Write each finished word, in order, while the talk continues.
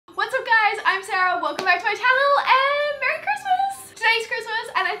I'm Sarah, welcome back to my channel and Merry Christmas! Today's Christmas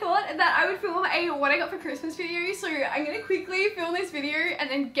and I thought that I would film a what I got for Christmas video, so I'm gonna quickly film this video and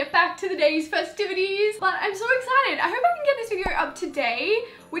then get back to the day's festivities. But I'm so excited. I hope I can get this video up today,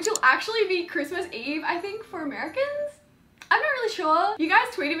 which will actually be Christmas Eve, I think, for Americans. I'm not really sure. You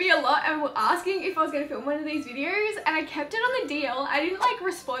guys tweeted me a lot and were asking if I was going to film one of these videos, and I kept it on the DL. I didn't like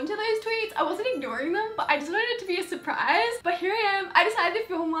respond to those tweets. I wasn't ignoring them, but I just wanted it to be a surprise. But here I am. I decided to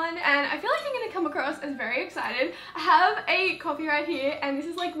film one and I feel like I'm going to come across as very excited. I have a coffee right here and this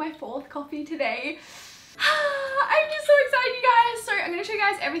is like my 4th coffee today. I'm just so excited, you guys. So I'm going to show you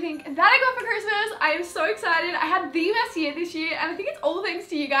guys everything that I got for Christmas. I am so excited. I had the best year this year and I think it's all thanks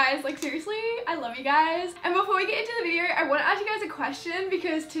to you guys. Like seriously, I love you guys. And before we get into the video, I want to ask you guys a question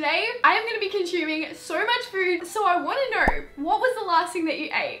because today I am going to be consuming so much food. So I want to know, what was the last thing that you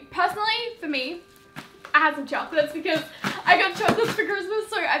ate? Personally, for me, I had some chocolates because I got chocolates for Christmas,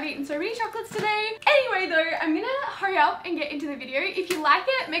 so I've eaten so many chocolates today. Anyway though, I'm gonna hurry up and get into the video. If you like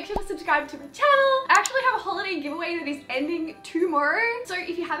it, make sure to subscribe to my channel. I actually have a holiday giveaway that is ending tomorrow, so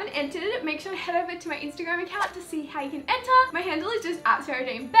if you haven't entered it, make sure to head over to my Instagram account to see how you can enter. My handle is just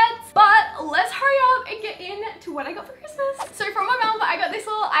 @SarahJaneBets. But let's hurry up and get into what I got for Christmas. So from my mum, I got this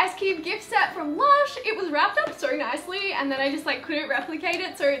little ice cube gift set from Lush. It was wrapped up so nicely and then I just like couldn't replicate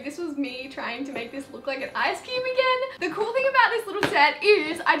it, so this was me trying to make this look like an ice cube again. The cool thing about this little set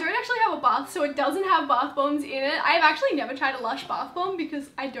is I don't actually have a bath, so it doesn't have bath bombs in it. I have actually never tried a Lush bath bomb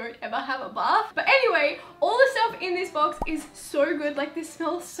because I don't ever have a bath. But anyway, all the stuff in this box is so good. Like this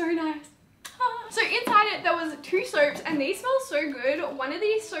smells so nice. So inside it there was 2 soaps and these smell so good. One of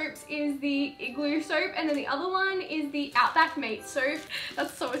these soaps is the Igloo soap and then the other one is the Outback Meat soap.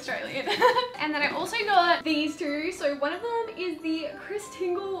 That's so Australian. And then I also got these 2. So one of them is the Chris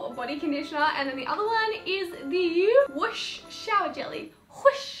Tingle body conditioner and then the other one is the Whoosh shower jelly.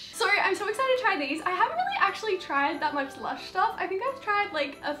 Whoosh! So I'm so excited to try these. I haven't really actually tried that much Lush stuff. I think I've tried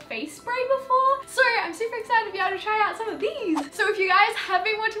like a face spray before. So I'm super excited to be able to try out some of these. So if you guys have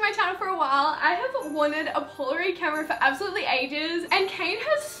been watching my channel for a while, I have wanted a Polaroid camera for absolutely ages. And Kane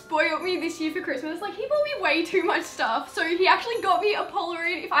has spoiled me this year for Christmas. Like he bought me way too much stuff. So he actually got me a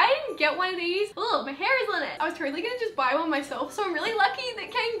Polaroid. If I didn't get one of these, oh, my hair is on it. I was totally gonna just buy one myself. So I'm really lucky that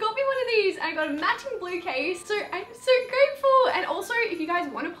Kane got me one of these. And I got a matching blue case. So I'm so grateful. And also if you guys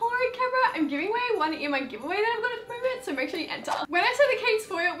want a Polaroid camera, I'm giving away one in my giveaway that I've got at the moment, so make sure you enter. When I said that Kane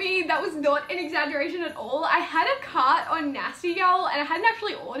spoiled me, that was not an exaggeration at all. I had a cart on Nasty Gal and I hadn't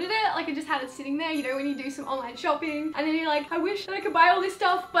actually ordered it. Like I just had it sitting there, you know, when you do some online shopping and then you're like, I wish that I could buy all this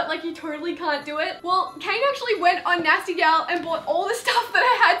stuff, but like you totally can't do it. Well, Kane actually went on Nasty Gal and bought all the stuff that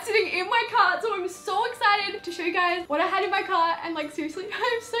I had sitting in my cart, so I'm so excited to show you guys what I had in my cart. And like seriously,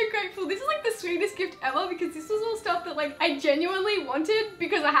 I'm so grateful. This is like the sweetest gift ever because this was all stuff that like I genuinely wanted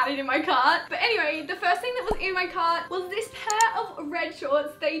because I had it in my cart. But anyway, the first thing that was in my cart was this pair of red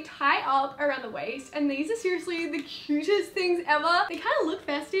shorts. They tie up around the waist and these are seriously the cutest things ever. They kind of look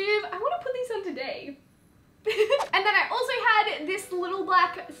festive. I want to put these on today. And then I also had this little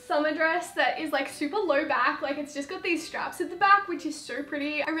black summer dress that is like super low back. Like it's just got these straps at the back, which is so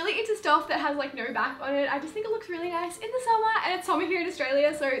pretty. I'm really into stuff that has like no back on it. I just think it looks really nice in the summer, and it's summer here in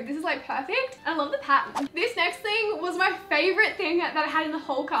Australia, so this is like perfect. I love the pattern. This next thing was my favorite thing that I had in the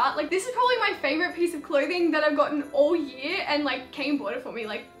whole cart. Like this is probably my favorite piece of clothing that I've gotten all year, and like Kane bought it for me.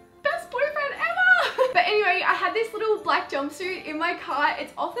 Like best boyfriend ever. But anyway, I had this little black jumpsuit in my cart.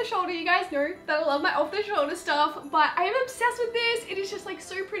 It's off the shoulder. You guys know that I love my off the shoulder stuff, but I am obsessed with this. It is just like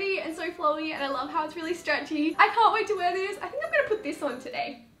so pretty and so flowy, and I love how it's really stretchy. I can't wait to wear this. I think I'm gonna put this on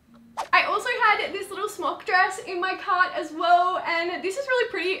today. I also had this little smock dress in my cart as well, and this is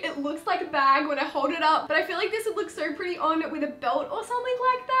really pretty. It looks like a bag when I hold it up, but I feel like this would look so pretty on with a belt or something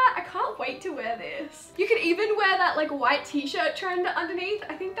like that. I can't wait to wear this. You could even wear that like white t-shirt trend underneath.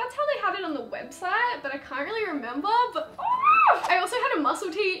 I think that's how they had it on the website, but I can't really remember. But I also had a muscle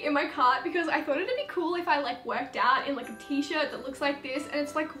tee in my cart because I thought it'd be cool if I like worked out in like a t-shirt that looks like this, and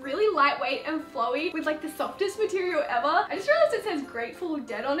it's like really lightweight and flowy with like the softest material ever. I just realized it says Grateful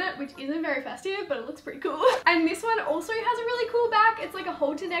Dead on it, which isn't very festive, but it looks pretty cool. And this one also has a really cool back. It's like a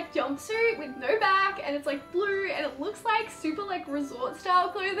halter neck jumpsuit with no back, and it's like blue, and it looks like super like resort style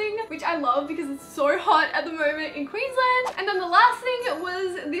clothing, which I love because it's so hot at the moment in Queensland. And then the last thing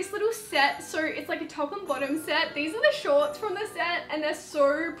was this little set. So it's like a top and bottom set. These are the shorts from from the set and they're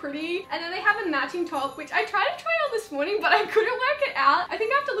so pretty. And then they have a matching top, which I tried to try on this morning, but I couldn't work it out. I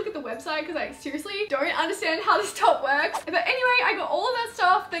think I have to look at the website because I seriously don't understand how this top works. But anyway, I got all of that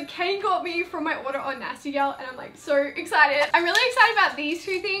stuff that Kane got me from my order on Nasty Gal, and I'm like so excited. I'm really excited about these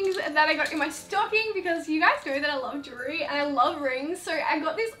two things that I got in my stocking because you guys know that I love jewelry and I love rings. So I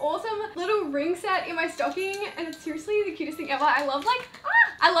got this awesome little ring set in my stocking, and it's seriously the cutest thing ever. I love like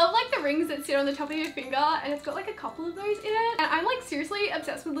the rings that sit on the top of your finger, and it's got like a couple of those in it. And I'm like seriously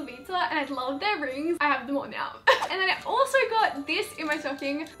obsessed with Levita, and I love their rings. I have them all now. And then I also got this in my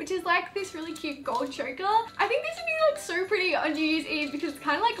stocking, which is like this really cute gold choker. I think this would be like so pretty on New Year's Eve because it's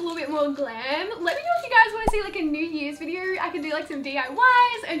kind of like a little bit more glam. Let me know if you guys want to see like a New Year's video. I can do like some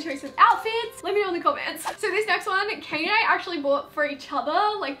DIYs and show some outfits. Let me know in the comments. So this next one, Kane and I actually bought for each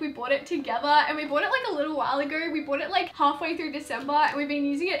other. Like we bought it together, and we bought it like a little while ago. We bought it like halfway through December, and we've been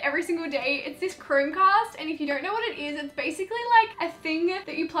using it every single day. It's this Chromecast, and if you don't know what it is, it's basically like a thing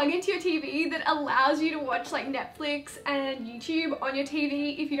that you plug into your TV that allows you to watch like Netflix and YouTube on your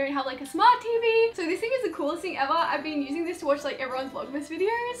TV if you don't have like a smart TV. So this thing is the coolest thing ever. I've been using this to watch like everyone's Vlogmas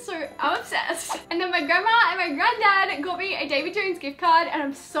videos, so I'm obsessed. And then my grandma and my granddad got me a David Jones gift card, and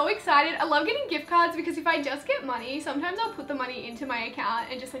I'm so excited. I love getting gift cards because if I just get money, sometimes I'll put the money into my account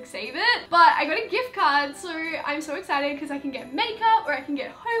and just like save it. But I got a gift card, so I'm so excited because I can get makeup or I can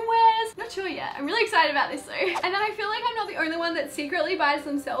get homewares. Not sure yet. I'm really excited about this though. And then I feel like I'm not the only one that secretly buys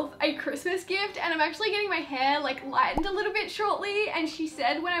themselves a Christmas gift, and I'm actually getting my hair like lightened a little bit shortly, and she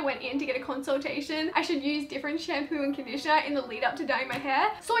said when I went in to get a consultation I should use different shampoo and conditioner in the lead up to dyeing my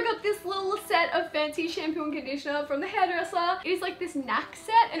hair. So I got this little set of fancy shampoo and conditioner from the hairdresser. It is like this NAC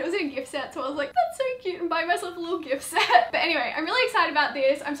set, and it was in a gift set, so I was like, that's so cute, and buy myself a little gift set. But anyway, I'm really excited about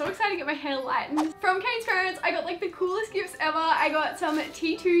this. I'm so excited to get my hair lightened. From Kane's parents, I got like the coolest gifts ever. I got some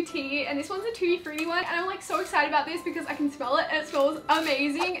T2 tea, and this one's a tutti frutti one, and I'm like so excited about this because I can smell it and it smells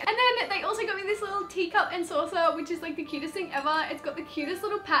amazing. And then they also got me this little teacup and saucer, which is like the cutest thing ever. It's got the cutest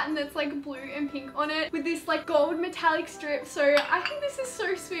little pattern that's like blue and pink on it with this like gold metallic strip. So I think this is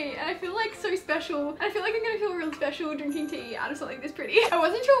so sweet, and I feel like so special, and I feel like I'm gonna feel real special drinking tea out of something this pretty. I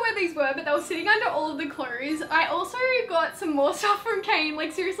wasn't sure where these were, but they were sitting under all of the clothes. I also got some more stuff from Kane,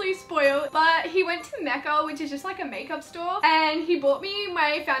 like seriously spoiled, but he went to Mecca, which is just like a makeup store, and he bought me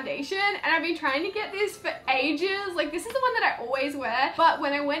my foundation, and I've been trying to get this for ages. Like this is the one that I always wear, but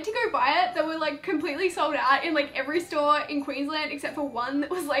when I went to go buy it, they were like completely sold out in like every store in Queensland except for one that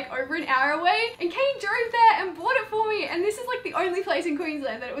was like over an hour away, and Kane drove there and bought it for me, and this is like the only place in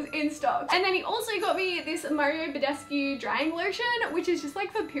Queensland that it was in stock. And then he also got me this Mario Badescu drying lotion, which is just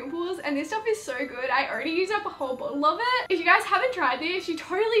like for pimples, and this stuff is so good. I already used up a whole bottle of it. If you guys haven't tried this, you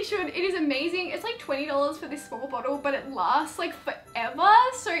totally should. It is amazing. It's like $20 for this small bottle, but it lasts like forever.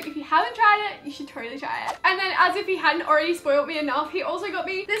 So if you haven't tried it, you should totally try it. And then as if he hadn't already spoiled me enough, he also got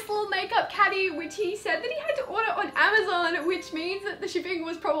me this little makeup caddy, which he said that he had to order on Amazon, which means that the shipping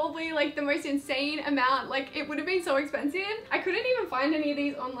was probably like the most insane amount. Like it would have been so expensive. I couldn't even find any of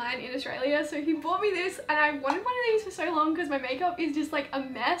these online in Australia, so he bought me this, and I wanted one of these for so long because my makeup is just like a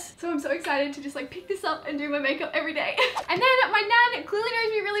mess. So I'm so excited to just like pick this up and do my makeup every day. And then my nan clearly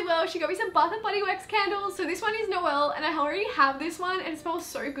knows me really well. She got me some Bath & Body Works candles. So this one is Noel, and I already have this one, and it smells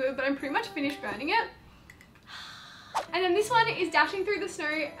so good, but I'm pretty much finished burning it. And then this one is Dashing Through the Snow,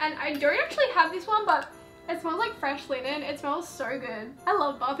 and I don't actually have this one, but it smells like fresh linen. It smells so good. I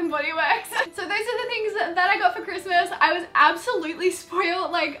love Bath & Body Works. So those are the things that I got for Christmas. I was absolutely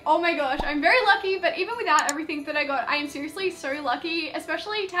spoiled. Like, oh my gosh, I'm very lucky, but even without everything that I got, I am seriously so lucky,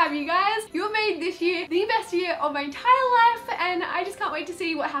 especially to have you guys. You have made this year the best year of my entire life, and I just can't wait to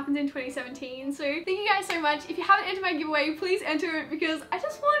see what happens in 2017. So thank you guys so much. If you haven't entered my giveaway, please enter it because I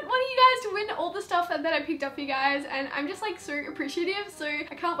just want one of you guys to win all the stuff that I picked up for you guys, and I'm just like so appreciative, so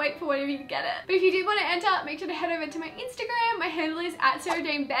I can't wait for one of you to get it. But if you did want to enter, make sure to head over to my Instagram. My handle is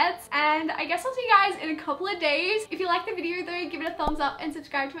 @SarahJaneBets, and I guess I'll see you guys in a couple of days. If you like the video though, give it a thumbs up and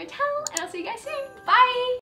subscribe to my channel, and I'll see you guys soon. Bye!